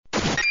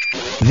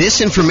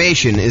This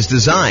information is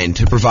designed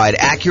to provide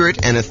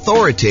accurate and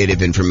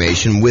authoritative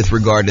information with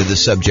regard to the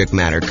subject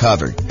matter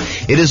covered.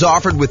 It is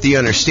offered with the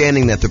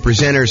understanding that the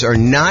presenters are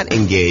not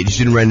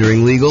engaged in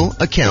rendering legal,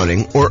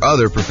 accounting, or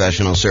other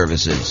professional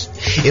services.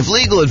 If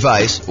legal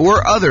advice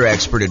or other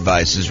expert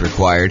advice is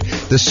required,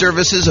 the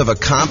services of a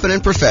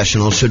competent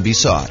professional should be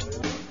sought.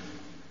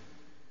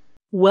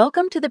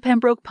 Welcome to the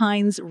Pembroke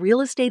Pines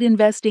Real Estate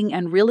Investing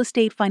and Real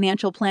Estate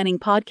Financial Planning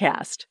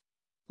Podcast.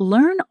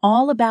 Learn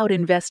all about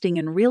investing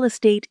in real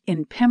estate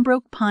in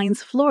Pembroke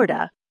Pines,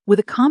 Florida, with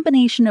a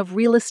combination of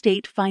real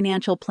estate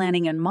financial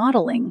planning and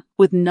modeling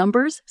with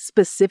numbers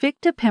specific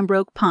to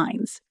Pembroke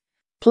Pines,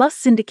 plus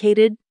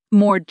syndicated,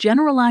 more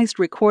generalized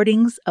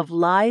recordings of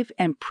live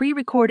and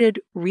pre-recorded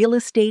real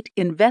estate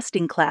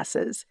investing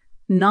classes,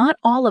 not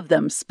all of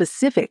them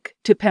specific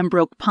to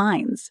Pembroke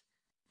Pines.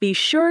 Be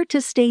sure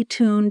to stay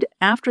tuned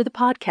after the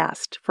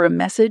podcast for a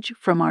message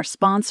from our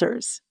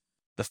sponsors.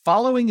 The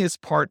following is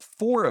part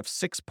 4 of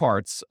 6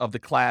 parts of the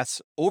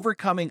class,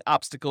 Overcoming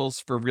Obstacles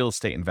for Real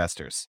Estate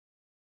Investors.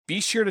 Be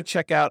sure to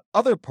check out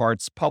other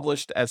parts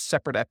published as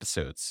separate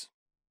episodes.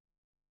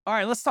 All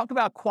right, let's talk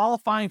about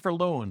qualifying for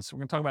loans. We're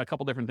going to talk about a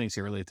couple different things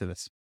here related to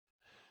this.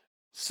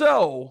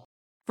 So,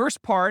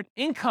 first part,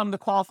 income to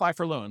qualify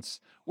for loans.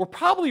 We're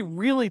probably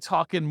really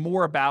talking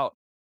more about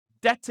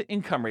debt to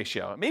income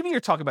ratio. Maybe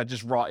you're talking about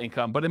just raw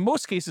income, but in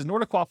most cases, in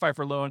order to qualify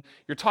for a loan,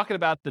 you're talking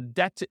about the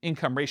debt to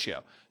income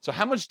ratio. So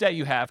how much debt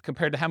you have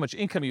compared to how much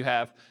income you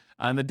have,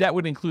 and the debt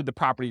would include the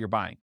property you're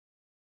buying.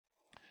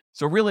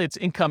 So really it's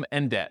income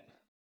and debt.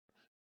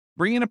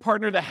 Bring in a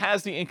partner that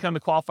has the income to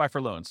qualify for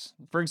loans.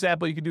 For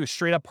example, you could do a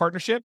straight up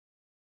partnership,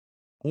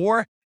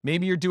 or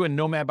maybe you're doing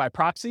nomad by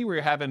proxy where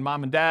you're having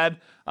mom and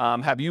dad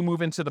have you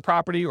move into the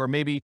property, or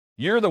maybe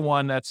you're the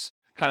one that's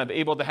kind of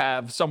able to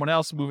have someone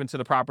else move into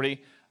the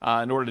property.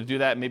 In order to do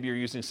that, maybe you're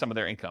using some of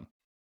their income.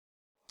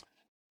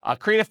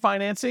 Creative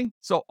financing.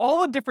 So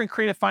all the different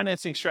creative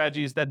financing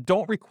strategies that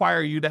don't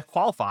require you to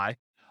qualify,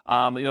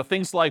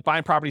 things like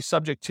buying properties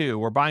subject to,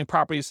 or buying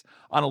properties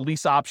on a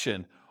lease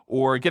option,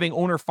 or getting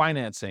owner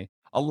financing.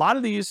 A lot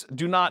of these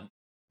do not,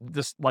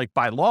 just like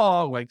by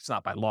law, like it's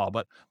not by law,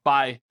 but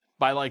by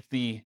like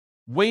the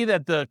way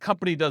that the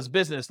company does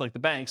business, like the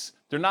banks,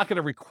 they're not going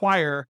to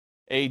require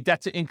a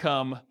debt to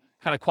income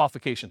kind of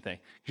qualification thing.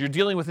 You're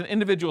dealing with an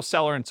individual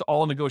seller and it's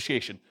all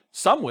negotiation.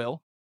 Some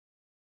will,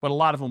 but a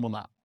lot of them will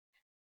not.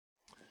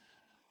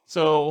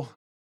 So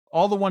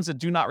all the ones that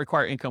do not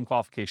require income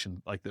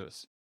qualification, like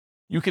those.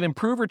 You can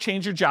improve or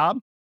change your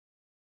job.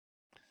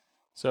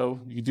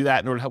 So you can do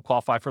that in order to help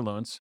qualify for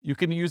loans. You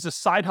can use a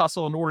side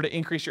hustle in order to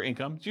increase your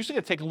income. It's usually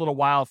going to take a little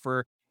while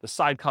for the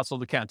side hustle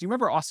to count. Do you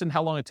remember, Austin,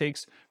 how long it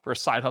takes for a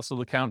side hustle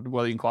to count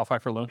whether you can qualify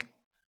for a loan?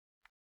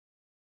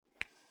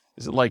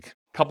 Is it like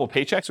a couple of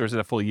paychecks, or is it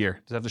a full year?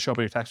 Does it have to show up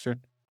on your tax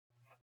return?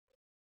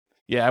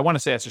 Yeah, I want to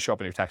say it has to show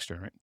up on your tax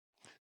return, right?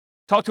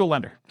 Talk to a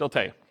lender. They'll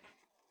tell you.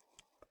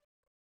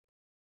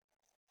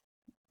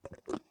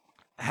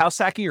 House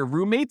hacking your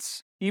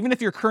roommates, even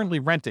if you're currently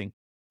renting.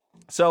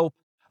 So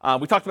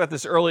we talked about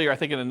this earlier, I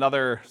think in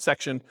another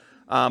section,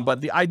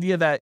 but the idea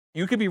that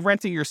you could be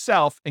renting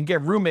yourself and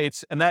get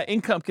roommates, and that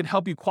income can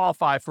help you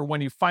qualify for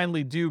when you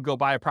finally do go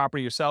buy a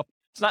property yourself.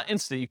 It's not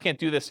instant. You can't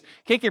do this.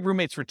 You can't get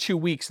roommates for 2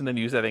 weeks and then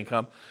use that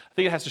income. I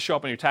think it has to show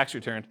up on your tax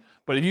return.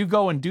 But if you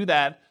go and do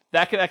that,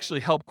 that could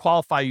actually help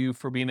qualify you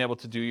for being able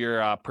to do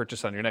your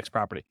purchase on your next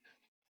property.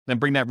 Then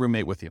bring that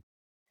roommate with you.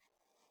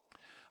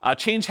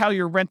 Change how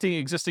you're renting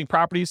existing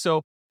properties. So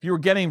if you were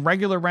getting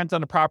regular rent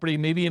on a property,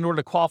 maybe in order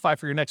to qualify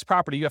for your next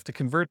property, you have to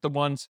convert the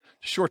ones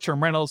to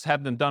short-term rentals,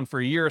 have them done for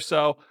a year or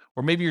so.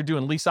 Or maybe you're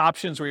doing lease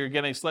options where you're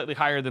getting slightly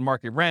higher than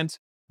market rent,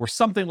 or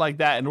something like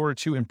that in order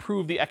to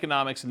improve the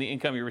economics and the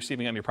income you're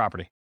receiving on your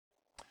property.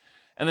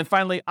 And then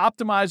finally,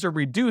 optimize or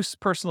reduce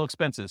personal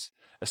expenses,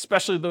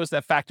 especially those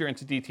that factor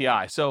into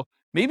DTI. So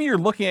maybe you're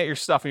looking at your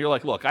stuff and you're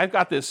like, look, I've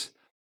got this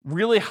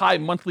really high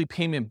monthly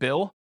payment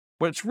bill,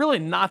 but it's really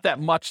not that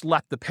much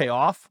left to pay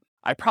off.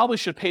 I probably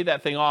should pay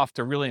that thing off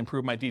to really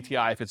improve my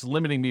DTI if it's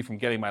limiting me from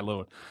getting my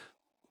loan.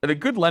 And a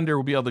good lender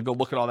will be able to go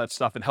look at all that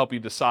stuff and help you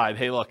decide,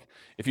 hey, look,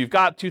 if you've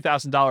got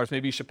 $2,000,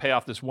 maybe you should pay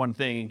off this one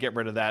thing and get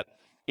rid of that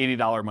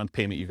 $80 a month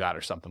payment you got,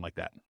 or something like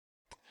that.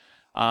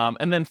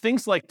 And then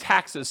things like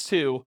taxes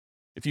too.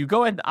 If you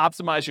go ahead and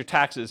optimize your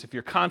taxes, if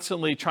you're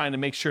constantly trying to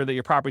make sure that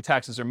your property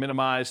taxes are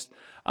minimized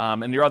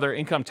and your other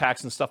income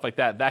tax and stuff like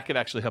that, that could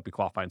actually help you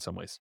qualify in some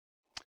ways.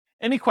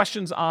 Any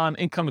questions on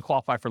income to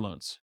qualify for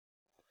loans?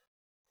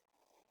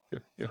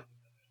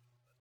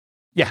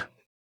 Yeah.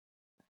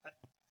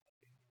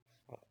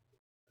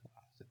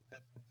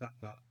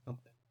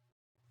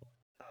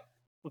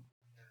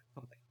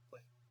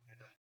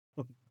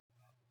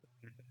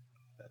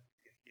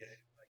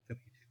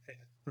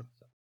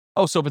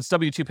 Oh, so if it's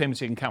W-2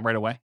 payments, you can count right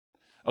away?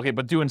 Okay,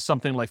 but doing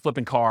something like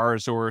flipping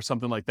cars or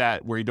something like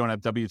that where you don't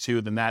have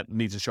W-2, then that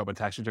needs to show up on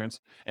tax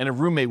returns. And a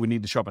roommate would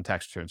need to show up on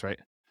tax returns, right?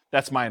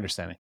 That's my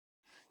understanding.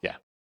 Yeah.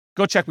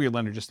 Go check with your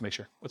lender just to make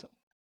sure. What's up?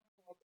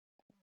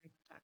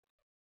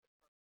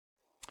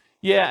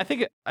 Yeah,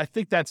 I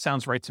think that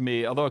sounds right to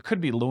me, although it could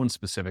be loan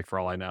specific for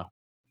all I know.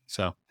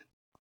 So.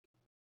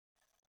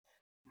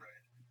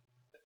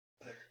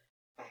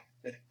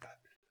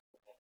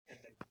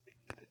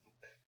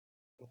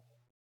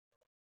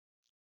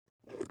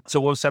 So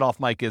what was set off,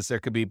 Mike, is there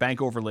could be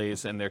bank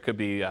overlays and there could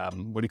be, what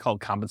do you call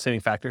it, compensating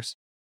factors?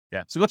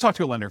 Yeah. So go talk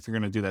to a lender if you're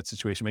going to do that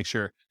situation. Make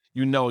sure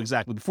you know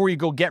exactly. Before you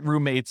go get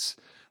roommates,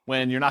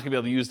 when you're not going to be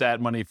able to use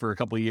that money for a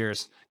couple of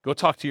years, go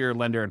talk to your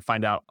lender and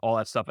find out all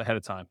that stuff ahead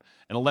of time.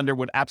 And a lender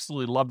would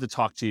absolutely love to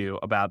talk to you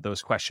about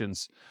those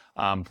questions,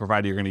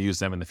 provided you're going to use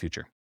them in the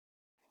future,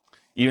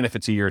 even if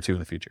it's a year or two in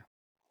the future.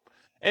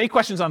 Any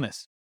questions on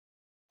this?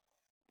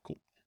 Cool.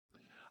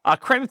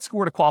 Credit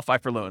score to qualify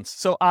for loans.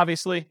 So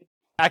obviously,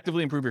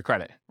 actively improve your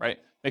credit, right?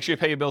 Make sure you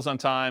pay your bills on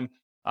time,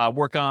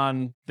 work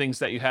on things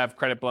that you have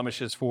credit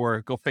blemishes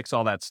for, go fix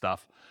all that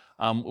stuff.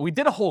 We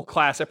did a whole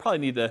class. I probably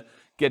need to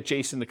get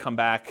Jason to come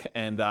back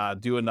and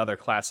do another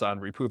class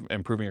on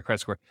improving your credit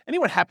score.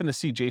 Anyone happen to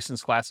see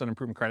Jason's class on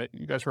improving credit?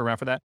 You guys were around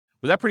for that?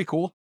 Was that pretty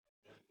cool?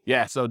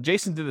 Yeah, so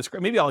Jason did this.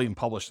 Maybe I'll even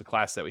publish the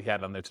class that we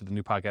had on there to the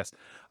new podcast.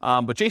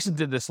 But Jason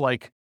did this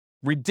like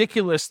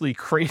ridiculously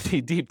crazy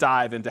deep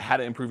dive into how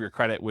to improve your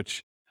credit,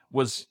 which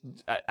was,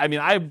 I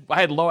mean, I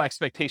had low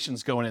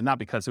expectations going in, not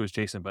because it was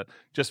Jason, but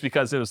just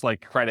because it was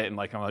like credit and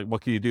like, I'm like, what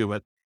can you do?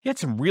 But he had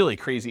some really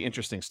crazy,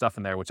 interesting stuff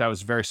in there, which I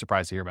was very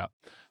surprised to hear about.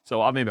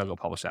 So maybe I'll go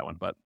publish that one,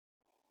 but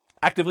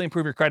actively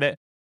improve your credit.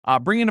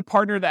 Bring in a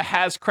partner that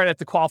has credit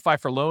to qualify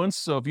for loans.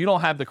 So if you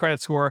don't have the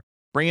credit score,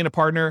 bring in a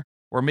partner,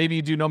 or maybe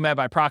you do Nomad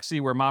by proxy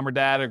where mom or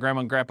dad or grandma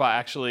and grandpa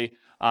actually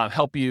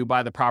help you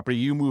buy the property.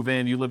 You move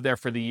in, you live there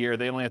for the year.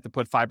 They only have to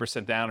put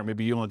 5% down, or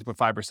maybe you only have to put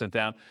 5%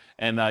 down,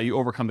 and you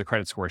overcome the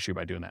credit score issue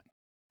by doing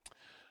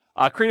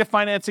that. Creative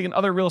financing and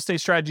other real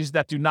estate strategies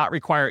that do not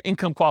require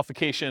income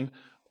qualification,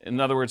 in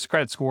other words,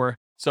 credit score.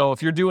 So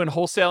if you're doing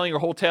wholesaling or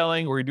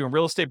wholetailing, or you're doing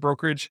real estate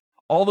brokerage,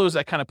 all those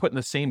I kind of put in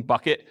the same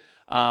bucket.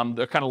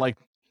 They're kind of like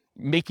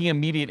making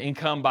immediate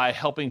income by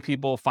helping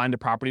people find a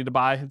property to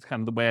buy. It's kind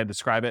of the way I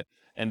describe it.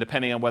 And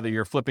depending on whether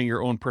you're flipping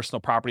your own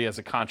personal property as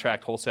a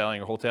contract, wholesaling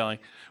or wholetailing,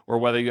 or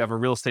whether you have a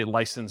real estate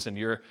license and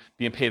you're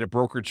being paid a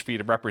brokerage fee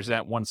to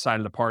represent one side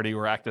of the party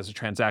or act as a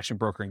transaction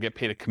broker and get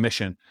paid a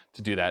commission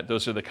to do that.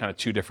 Those are the kind of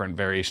two different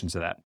variations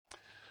of that.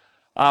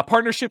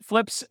 Partnership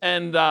flips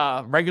and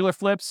regular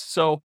flips.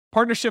 So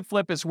partnership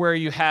flip is where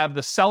you have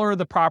the seller of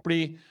the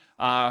property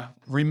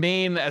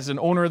remain as an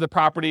owner of the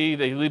property.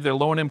 They leave their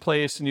loan in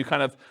place and you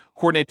kind of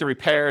coordinate the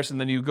repairs, and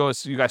then you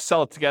guys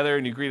sell it together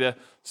and you agree to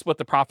split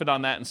the profit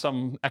on that in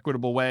some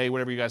equitable way,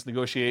 whatever you guys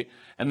negotiate.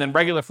 And then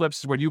regular flips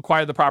is where you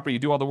acquire the property, you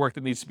do all the work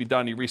that needs to be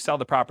done, you resell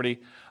the property.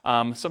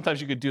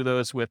 Sometimes you could do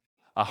those with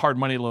hard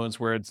money loans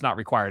where it's not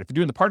required. If you're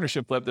doing the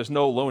partnership flip, there's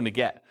no loan to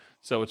get.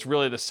 So it's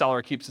really the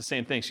seller keeps the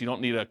same thing, so you don't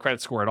need a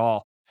credit score at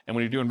all. And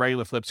when you're doing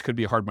regular flips, it could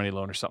be a hard money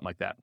loan or something like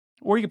that.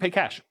 Or you can pay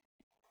cash.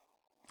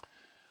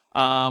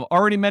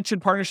 Already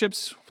mentioned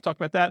partnerships. We'll talk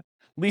about that.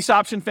 Lease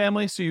option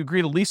family. So you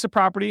agree to lease a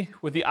property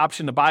with the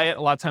option to buy it.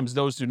 A lot of times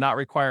those do not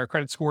require a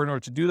credit score in order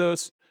to do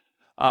those.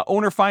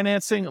 Owner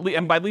financing.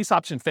 And by lease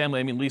option family,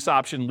 I mean lease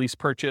option, lease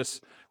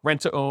purchase,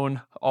 rent to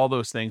own, all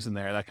those things in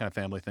there, that kind of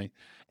family thing.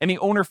 Any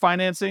owner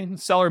financing,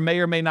 seller may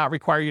or may not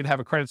require you to have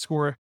a credit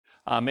score,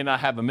 may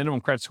not have a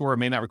minimum credit score,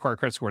 may not require a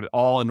credit score at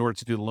all in order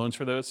to do the loans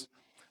for those.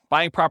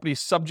 Buying properties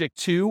subject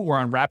to or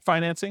on wrap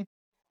financing.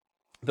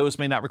 Those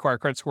may not require a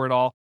credit score at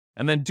all.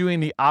 And then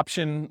doing the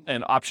option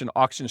and option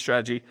auction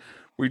strategy,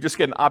 where you just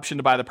get an option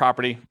to buy the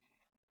property,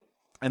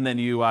 and then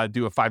you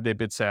do a 5-day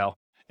bid sale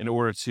in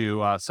order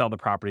to sell the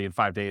property in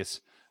 5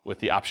 days with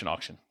the option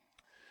auction.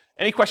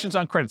 Any questions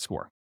on credit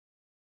score?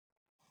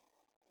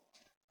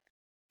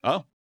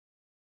 Oh.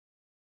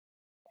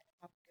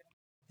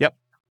 Yep.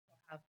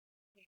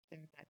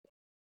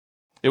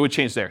 It would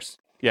change theirs.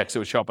 Yeah, because it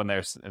would show up on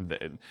theirs. And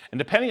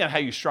depending on how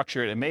you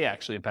structure it, it may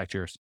actually impact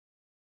yours.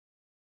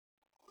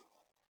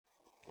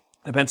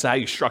 Depends on how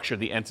you structure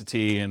the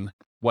entity and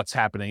what's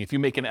happening. If you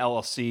make an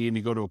LLC and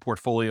you go to a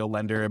portfolio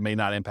lender, it may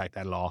not impact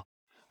that at all.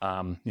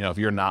 If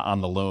you're not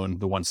on the loan,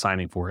 the one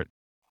signing for it.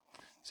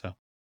 So,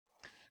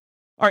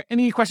 all right,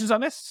 any questions on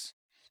this?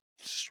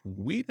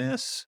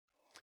 Sweetness.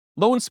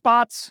 Loan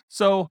spots.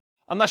 So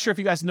I'm not sure if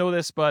you guys know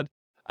this, but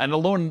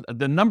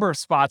the number of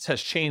spots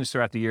has changed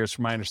throughout the years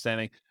from my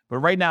understanding. But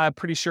right now, I'm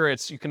pretty sure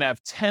you can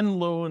have 10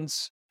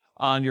 loans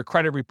on your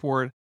credit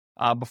report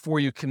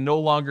before you can no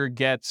longer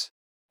get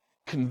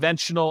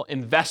conventional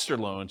investor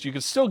loans. You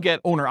can still get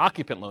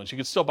owner-occupant loans. You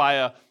can still buy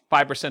a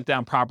 5%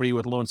 down property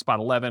with loan spot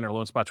 11 or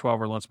loan spot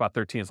 12 or loan spot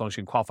 13 as long as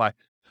you can qualify.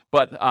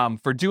 But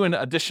for doing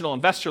additional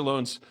investor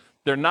loans,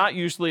 they're not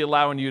usually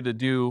allowing you to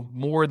do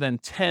more than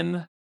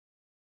 10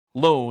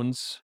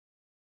 loans.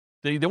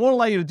 They won't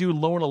allow you to do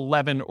loan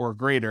 11 or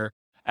greater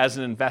as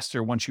an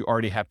investor once you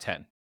already have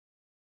 10.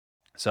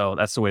 So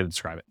that's the way to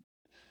describe it.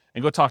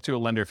 And go talk to a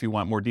lender if you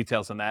want more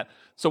details on that.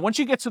 So once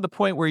you get to the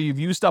point where you've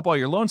used up all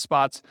your loan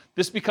spots,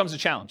 this becomes a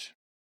challenge.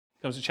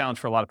 It becomes a challenge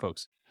for a lot of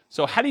folks.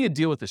 So how do you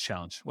deal with this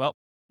challenge? Well,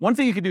 one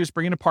thing you can do is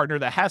bring in a partner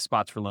that has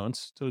spots for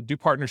loans. So do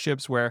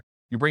partnerships where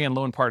you bring in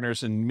loan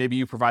partners and maybe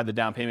you provide the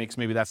down payment because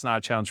maybe that's not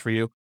a challenge for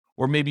you.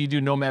 or maybe you do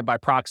Nomad by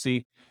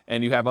proxy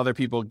and you have other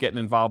people getting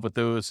involved with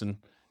those and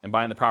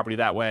buying the property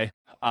that way.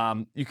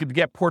 You could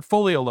get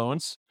portfolio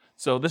loans.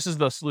 So this is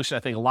the solution I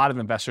think a lot of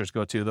investors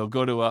go to. They'll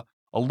go to a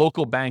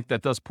local bank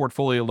that does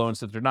portfolio loans,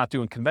 that they're not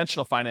doing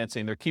conventional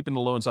financing. They're keeping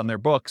the loans on their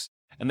books,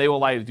 and they will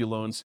allow you to do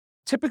loans.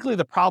 Typically,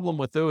 the problem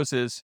with those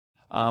is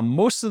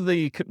most of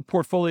the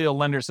portfolio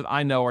lenders that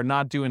I know are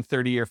not doing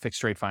 30-year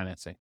fixed rate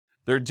financing.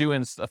 They're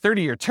doing a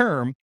 30-year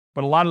term,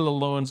 but a lot of the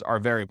loans are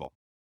variable.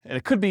 And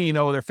it could be,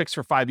 they're fixed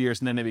for 5 years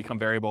and then they become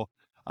variable.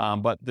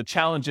 But the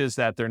challenge is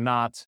that they're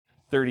not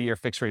 30-year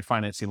fixed rate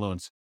financing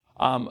loans.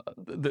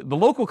 The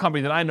local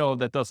company that I know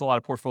that does a lot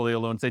of portfolio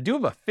loans, they do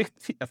have a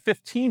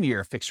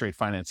 15-year fixed rate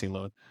financing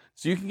loan.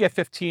 So you can get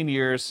 15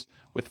 years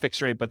with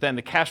fixed rate, but then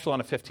the cash flow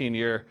on a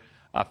 15-year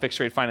fixed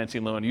rate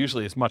financing loan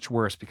usually is much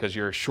worse because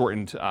your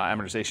shortened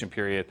amortization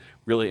period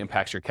really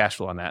impacts your cash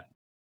flow on that.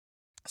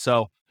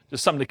 So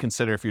just something to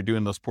consider if you're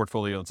doing those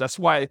portfolio loans. That's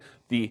why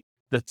the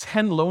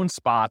 10 loan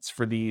spots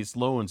for these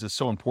loans is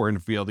so important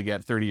to be able to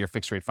get 30-year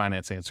fixed rate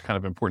financing. It's kind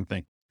of an important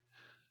thing.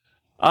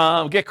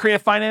 Get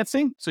creative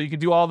financing. So you can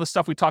do all the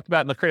stuff we talked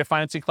about in the creative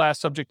financing class,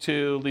 subject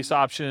to lease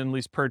option,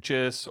 lease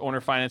purchase, owner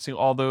financing,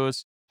 all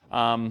those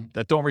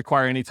that don't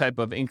require any type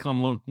of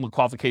income loan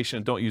qualification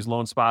and don't use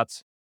loan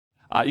spots.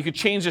 You could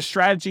change the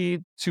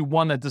strategy to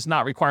one that does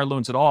not require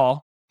loans at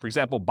all. For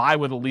example, buy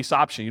with a lease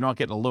option. You're not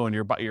getting a loan.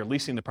 You're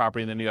leasing the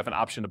property and then you have an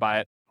option to buy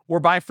it, or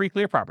buy free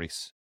clear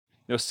properties.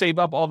 Save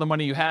up all the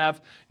money you have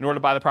in order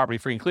to buy the property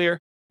free and clear,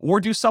 or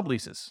do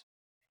subleases.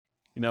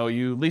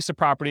 You lease a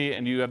property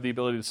and you have the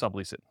ability to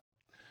sublease it.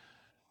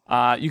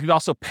 You can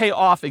also pay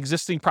off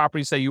existing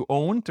properties that you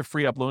own to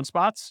free up loan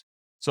spots.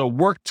 So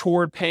work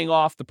toward paying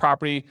off the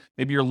property,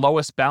 maybe your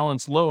lowest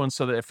balance loan,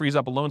 so that it frees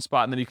up a loan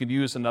spot, and then you could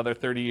use another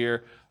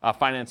 30-year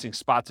financing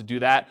spot to do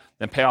that,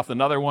 then pay off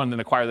another one, then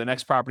acquire the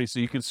next property. So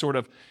you can sort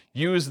of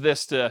use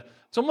this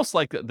it's almost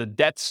like the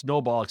debt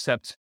snowball,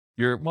 except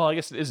I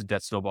guess it is a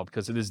debt snowball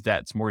because it is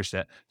debt, it's mortgage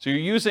debt. So you're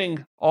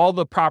using all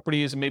the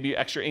properties and maybe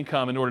extra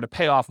income in order to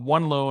pay off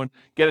one loan,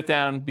 get it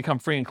down, become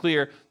free and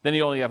clear. Then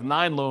you only have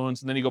 9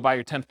 loans, and then you go buy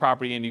your 10th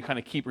property, and you kind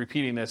of keep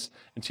repeating this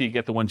until you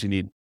get the ones you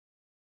need.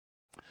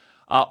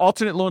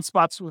 Alternate loan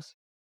spots with...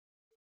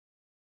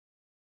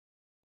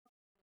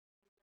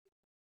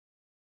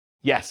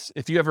 Yes,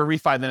 if you have a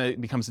refi, then it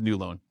becomes a new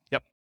loan.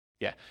 Yep,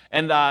 yeah.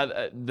 And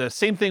the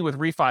same thing with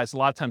refis. A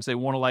lot of times they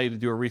won't allow you to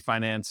do a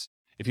refinance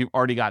if you've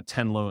already got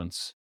 10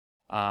 loans.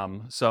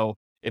 So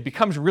it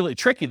becomes really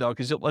tricky though,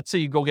 because let's say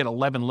you go get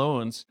 11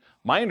 loans.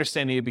 My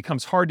understanding, it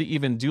becomes hard to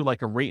even do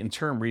like a rate and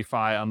term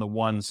refi on the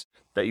ones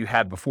that you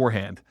had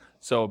beforehand.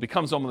 So it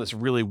becomes almost this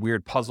really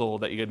weird puzzle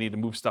that you need to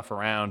move stuff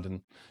around,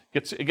 and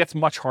it gets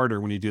much harder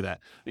when you do that.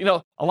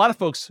 A lot of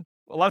folks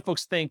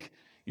think,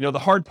 the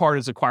hard part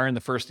is acquiring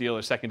the first deal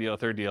or second deal or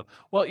third deal.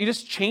 Well, you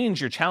just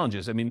change your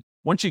challenges. I mean,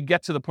 once you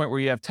get to the point where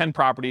you have 10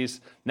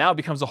 properties, now it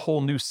becomes a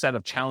whole new set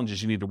of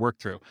challenges you need to work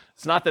through.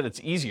 It's not that it's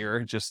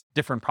easier, just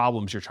different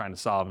problems you're trying to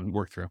solve and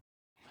work through.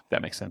 If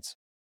that makes sense.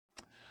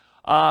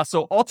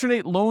 So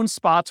alternate loan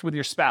spots with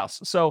your spouse.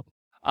 So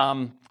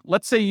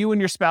let's say you and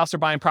your spouse are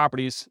buying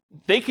properties.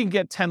 They can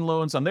get 10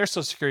 loans on their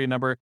Social Security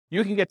number.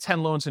 You can get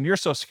 10 loans on your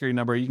Social Security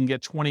number. You can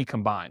get 20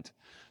 combined.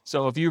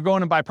 So if you're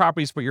going to buy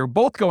properties, but you're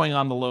both going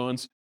on the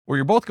loans, or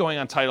you're both going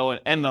on title and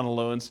end on the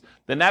loans,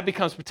 then that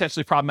becomes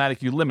potentially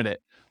problematic. You limit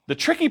it. The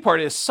tricky part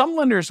is some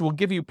lenders will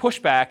give you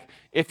pushback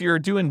if you're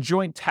doing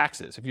joint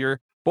taxes. If you're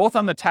both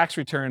on the tax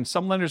return,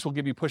 some lenders will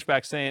give you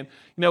pushback saying,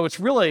 it's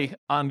really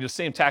on the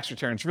same tax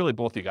return. It's really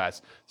both you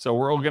guys. So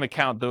we're all going to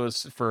count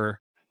those for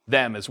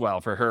them as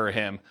well, for her or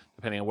him,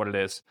 depending on what it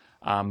is,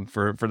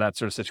 for that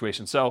sort of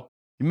situation. So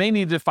you may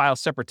need to file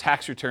separate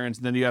tax returns,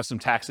 and then you have some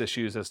tax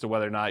issues as to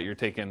whether or not you're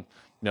taking,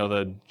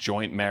 the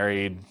joint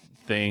married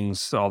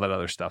things, all that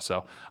other stuff.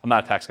 So I'm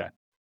not a tax guy.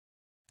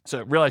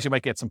 So realize you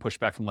might get some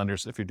pushback from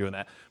lenders if you're doing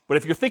that. But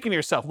if you're thinking to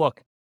yourself,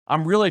 look,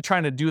 I'm really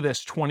trying to do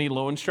this 20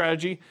 loan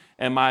strategy,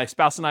 and my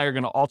spouse and I are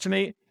going to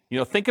alternate,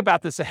 think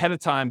about this ahead of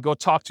time. Go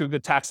talk to a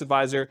good tax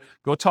advisor,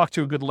 go talk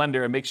to a good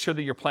lender, and make sure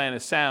that your plan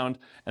is sound.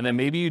 And then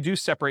maybe you do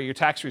separate your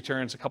tax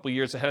returns a couple of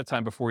years ahead of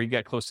time before you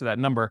get close to that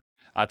number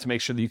to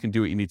make sure that you can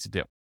do what you need to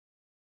do.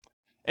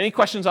 Any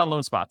questions on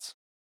loan spots?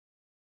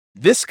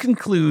 This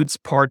concludes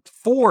part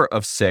 4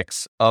 of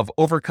 6 of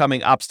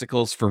Overcoming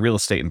Obstacles for Real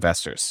Estate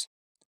Investors.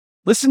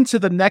 Listen to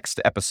the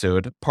next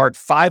episode, part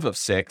 5 of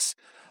 6,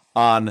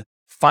 on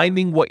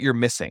finding what you're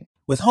missing.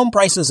 With home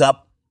prices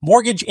up,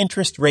 mortgage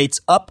interest rates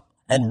up,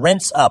 and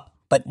rents up,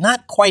 but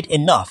not quite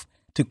enough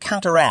to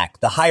counteract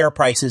the higher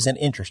prices and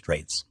interest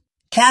rates.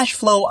 Cash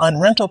flow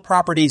on rental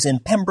properties in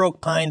Pembroke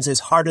Pines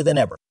is harder than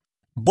ever.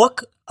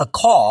 Book a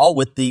call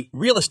with the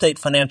Real Estate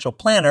Financial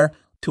Planner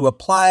to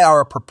apply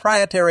our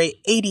proprietary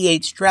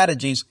 88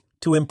 strategies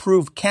to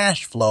improve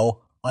cash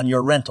flow on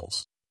your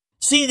rentals.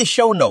 See the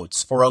show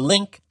notes for a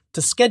link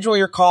to schedule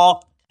your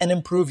call and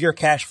improve your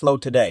cash flow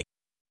today.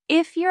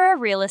 If you're a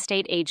real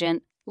estate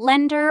agent,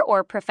 lender,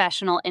 or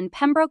professional in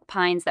Pembroke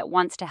Pines that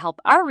wants to help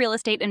our real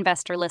estate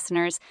investor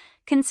listeners,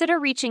 consider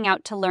reaching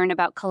out to learn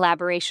about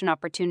collaboration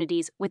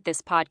opportunities with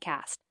this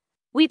podcast.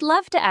 We'd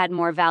love to add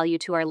more value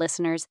to our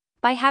listeners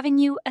by having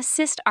you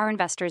assist our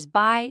investors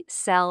buy,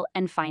 sell,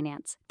 and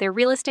finance their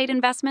real estate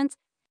investments.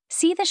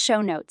 See the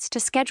show notes to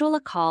schedule a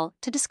call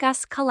to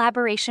discuss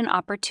collaboration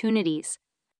opportunities.